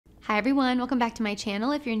Hi everyone, welcome back to my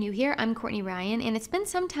channel. If you're new here, I'm Courtney Ryan, and it's been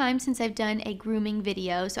some time since I've done a grooming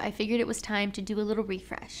video, so I figured it was time to do a little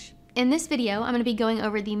refresh. In this video, I'm going to be going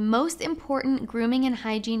over the most important grooming and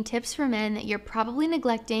hygiene tips for men that you're probably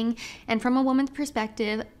neglecting, and from a woman's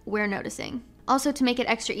perspective, we're noticing. Also, to make it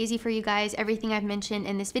extra easy for you guys, everything I've mentioned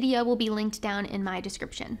in this video will be linked down in my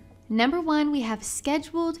description. Number one, we have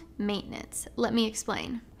scheduled maintenance. Let me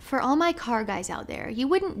explain. For all my car guys out there, you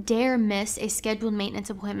wouldn't dare miss a scheduled maintenance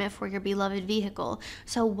appointment for your beloved vehicle.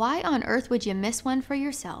 So why on earth would you miss one for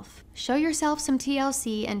yourself? Show yourself some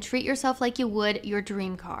TLC and treat yourself like you would your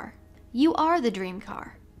dream car. You are the dream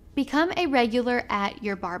car. Become a regular at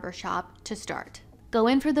your barber shop to start. Go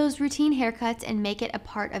in for those routine haircuts and make it a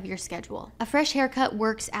part of your schedule. A fresh haircut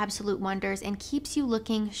works absolute wonders and keeps you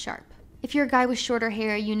looking sharp. If you're a guy with shorter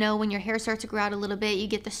hair, you know when your hair starts to grow out a little bit, you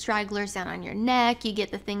get the stragglers down on your neck, you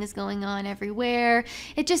get the things going on everywhere.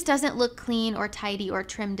 It just doesn't look clean or tidy or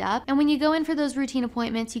trimmed up. And when you go in for those routine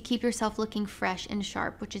appointments, you keep yourself looking fresh and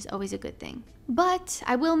sharp, which is always a good thing. But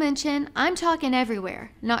I will mention, I'm talking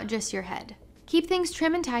everywhere, not just your head. Keep things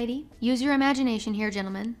trim and tidy. Use your imagination here,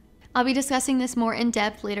 gentlemen. I'll be discussing this more in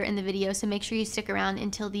depth later in the video, so make sure you stick around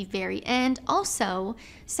until the very end. Also,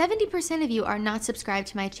 70% of you are not subscribed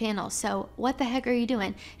to my channel, so what the heck are you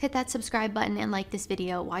doing? Hit that subscribe button and like this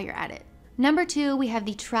video while you're at it. Number two, we have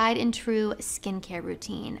the tried and true skincare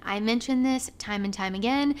routine. I mention this time and time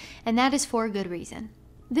again, and that is for good reason.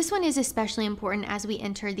 This one is especially important as we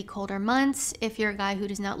enter the colder months. If you're a guy who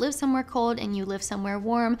does not live somewhere cold and you live somewhere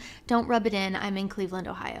warm, don't rub it in. I'm in Cleveland,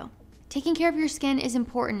 Ohio. Taking care of your skin is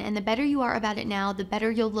important, and the better you are about it now, the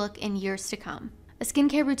better you'll look in years to come. A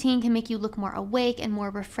skincare routine can make you look more awake and more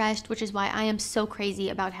refreshed, which is why I am so crazy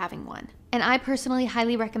about having one. And I personally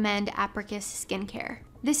highly recommend Apricus Skincare.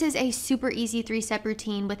 This is a super easy 3-step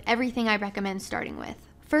routine with everything I recommend starting with.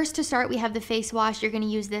 First, to start, we have the face wash. You're going to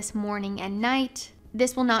use this morning and night.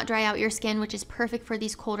 This will not dry out your skin, which is perfect for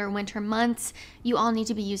these colder winter months. You all need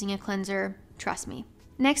to be using a cleanser, trust me.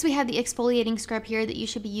 Next, we have the exfoliating scrub here that you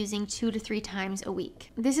should be using 2 to 3 times a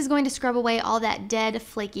week. This is going to scrub away all that dead,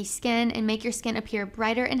 flaky skin and make your skin appear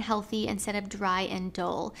brighter and healthy instead of dry and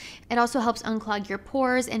dull. It also helps unclog your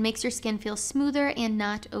pores and makes your skin feel smoother and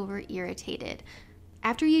not over-irritated.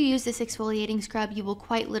 After you use this exfoliating scrub, you will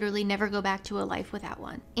quite literally never go back to a life without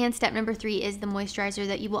one. And step number 3 is the moisturizer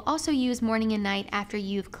that you will also use morning and night after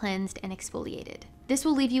you've cleansed and exfoliated. This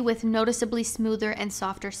will leave you with noticeably smoother and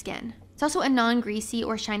softer skin. It's also a non-greasy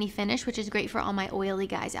or shiny finish, which is great for all my oily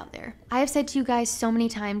guys out there. I have said to you guys so many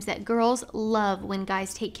times that girls love when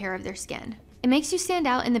guys take care of their skin. It makes you stand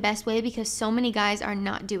out in the best way because so many guys are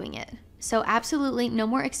not doing it. So absolutely no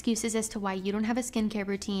more excuses as to why you don't have a skincare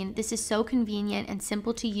routine. This is so convenient and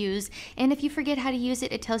simple to use, and if you forget how to use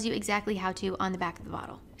it, it tells you exactly how to on the back of the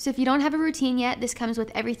bottle. So if you don't have a routine yet, this comes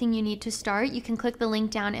with everything you need to start. You can click the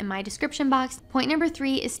link down in my description box. Point number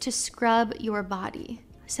 3 is to scrub your body.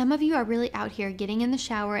 Some of you are really out here getting in the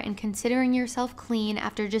shower and considering yourself clean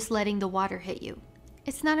after just letting the water hit you.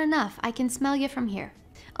 It's not enough. I can smell you from here.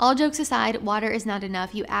 All jokes aside, water is not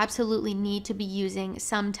enough. You absolutely need to be using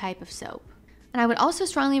some type of soap. And I would also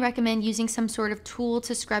strongly recommend using some sort of tool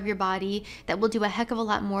to scrub your body that will do a heck of a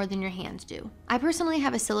lot more than your hands do. I personally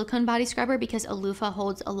have a silicone body scrubber because a loofah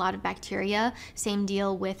holds a lot of bacteria. Same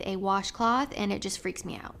deal with a washcloth, and it just freaks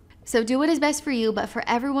me out. So do what is best for you, but for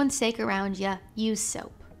everyone's sake around you, use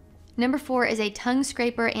soap. Number 4 is a tongue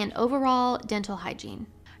scraper and overall dental hygiene.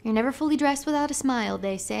 You're never fully dressed without a smile,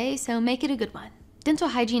 they say, so make it a good one. Dental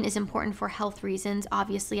hygiene is important for health reasons.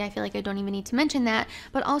 Obviously, I feel like I don't even need to mention that,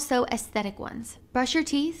 but also aesthetic ones. Brush your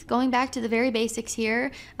teeth, going back to the very basics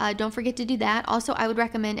here. Don't forget to do that. Also, I would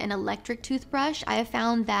recommend an electric toothbrush. I have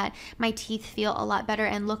found that my teeth feel a lot better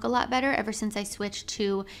and look a lot better ever since I switched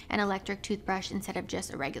to an electric toothbrush instead of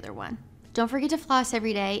just a regular one. Don't forget to floss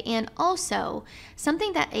every day, and also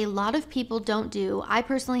something that a lot of people don't do. I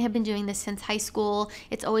personally have been doing this since high school.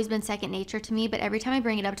 It's always been second nature to me, but every time I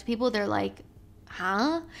bring it up to people, they're like,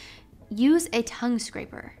 huh? Use a tongue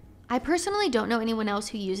scraper. I personally don't know anyone else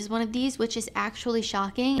who uses one of these, which is actually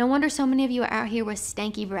shocking. No wonder so many of you are out here with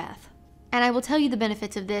stanky breath. And I will tell you the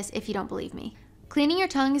benefits of this if you don't believe me. Cleaning your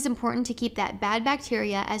tongue is important to keep that bad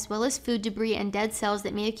bacteria as well as food debris and dead cells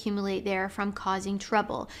that may accumulate there from causing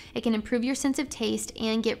trouble. It can improve your sense of taste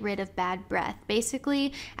and get rid of bad breath.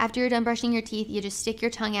 Basically, after you're done brushing your teeth, you just stick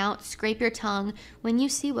your tongue out, scrape your tongue. When you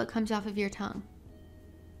see what comes off of your tongue,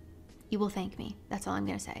 you will thank me. That's all I'm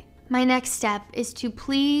gonna say. My next step is to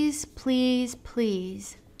please, please,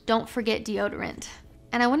 please don't forget deodorant.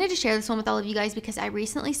 And I wanted to share this one with all of you guys because I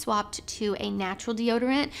recently swapped to a natural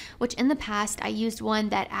deodorant, which in the past I used one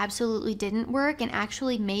that absolutely didn't work and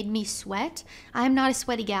actually made me sweat. I'm not a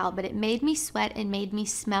sweaty gal, but it made me sweat and made me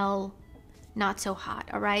smell not so hot,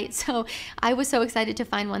 all right? So I was so excited to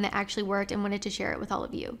find one that actually worked and wanted to share it with all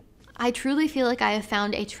of you. I truly feel like I have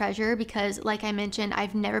found a treasure because, like I mentioned,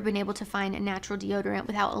 I've never been able to find a natural deodorant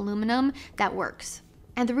without aluminum that works.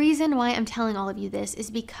 And the reason why I'm telling all of you this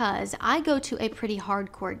is because I go to a pretty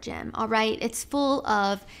hardcore gym, all right? It's full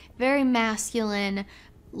of very masculine,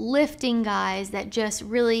 lifting guys that just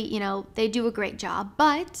really, they do a great job,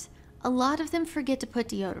 but a lot of them forget to put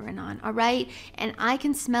deodorant on, all right? And I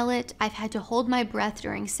can smell it. I've had to hold my breath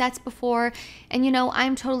during sets before, and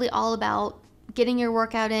I'm totally all about getting your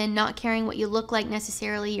workout in, not caring what you look like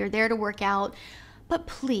necessarily. You're there to work out, but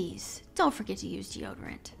please don't forget to use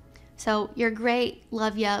deodorant. So you're great,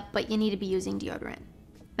 love ya, but you need to be using deodorant.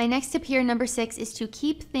 My next tip here, number 6, is to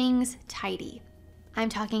keep things tidy. I'm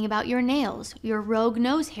talking about your nails, your rogue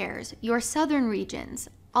nose hairs, your southern regions,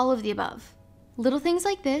 all of the above. Little things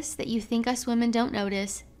like this that you think us women don't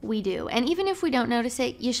notice, we do. And even if we don't notice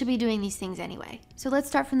it, you should be doing these things anyway. So let's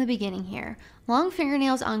start from the beginning here. Long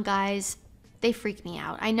fingernails on guys, they freak me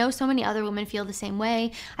out. I know so many other women feel the same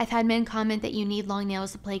way. I've had men comment that you need long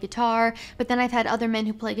nails to play guitar, but then I've had other men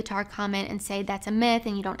who play guitar comment and say that's a myth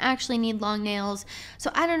and you don't actually need long nails.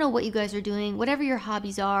 So I don't know what you guys are doing. Whatever your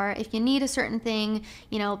hobbies are, if you need a certain thing,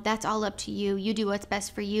 that's all up to you. You do what's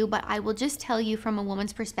best for you, but I will just tell you from a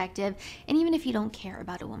woman's perspective, and even if you don't care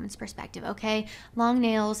about a woman's perspective, okay? Long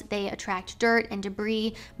nails, they attract dirt and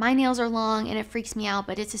debris. My nails are long and it freaks me out,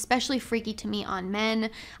 but it's especially freaky to me on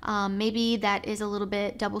men. Maybe that is a little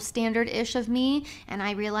bit double standard-ish of me, and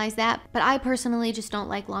I realize that, but I personally just don't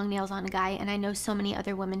like long nails on a guy, and I know so many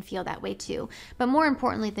other women feel that way too. But more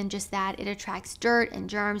importantly than just that, it attracts dirt and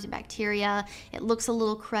germs and bacteria. It looks a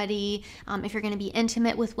little cruddy. If you're going to be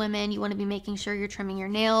intimate with women, you want to be making sure you're trimming your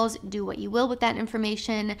nails. Do what you will with that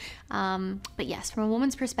information. But yes, from a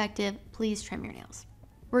woman's perspective, please trim your nails.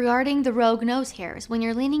 Regarding the rogue nose hairs, when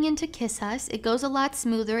you're leaning in to kiss us, it goes a lot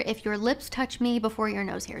smoother if your lips touch me before your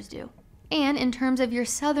nose hairs do. And in terms of your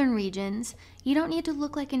southern regions, you don't need to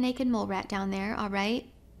look like a naked mole rat down there, all right?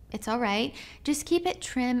 It's all right. Just keep it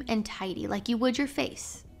trim and tidy like you would your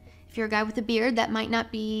face. If you're a guy with a beard, that might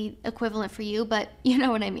not be equivalent for you, but you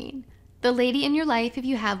know what I mean. The lady in your life, if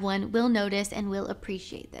you have one, will notice and will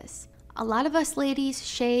appreciate this. A lot of us ladies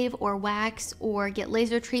shave or wax or get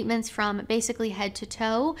laser treatments from basically head to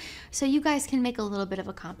toe, so you guys can make a little bit of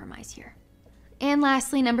a compromise here. And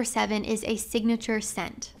lastly, number 7 is a signature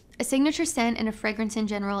scent. A signature scent and a fragrance in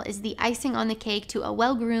general is the icing on the cake to a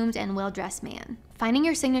well-groomed and well-dressed man. Finding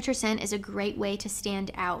your signature scent is a great way to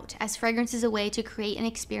stand out, as fragrance is a way to create an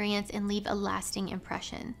experience and leave a lasting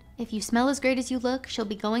impression. If you smell as great as you look, she'll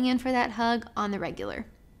be going in for that hug on the regular.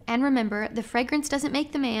 And remember, the fragrance doesn't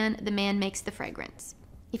make the man makes the fragrance.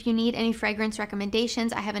 If you need any fragrance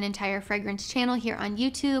recommendations, I have an entire fragrance channel here on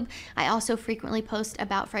YouTube. I also frequently post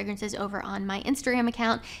about fragrances over on my Instagram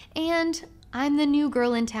account, and I'm the new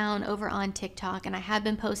girl in town over on TikTok, and I have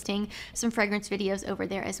been posting some fragrance videos over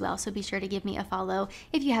there as well, so be sure to give me a follow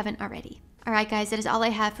if you haven't already. All right, guys, that is all I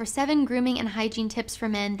have for 7 grooming and hygiene tips for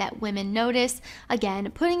men that women notice.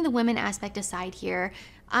 Again, putting the women aspect aside here,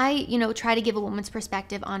 I, try to give a woman's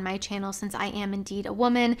perspective on my channel since I am indeed a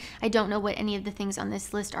woman. I don't know what any of the things on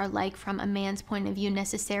this list are like from a man's point of view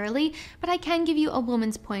necessarily, but I can give you a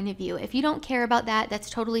woman's point of view. If you don't care about that, that's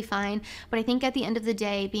totally fine. But I think at the end of the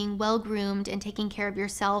day, being well-groomed and taking care of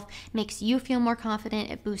yourself makes you feel more confident,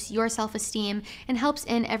 it boosts your self-esteem, and helps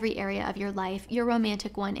in every area of your life, your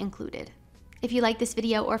romantic one included. If you liked this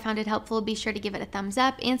video or found it helpful, be sure to give it a thumbs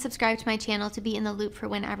up and subscribe to my channel to be in the loop for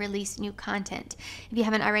when I release new content. If you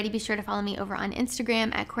haven't already, be sure to follow me over on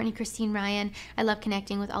Instagram at Courtney Christine Ryan. I love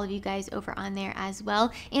connecting with all of you guys over on there as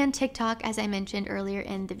well, and TikTok, as I mentioned earlier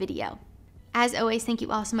in the video. As always, thank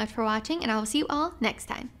you all so much for watching, and I will see you all next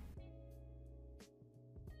time.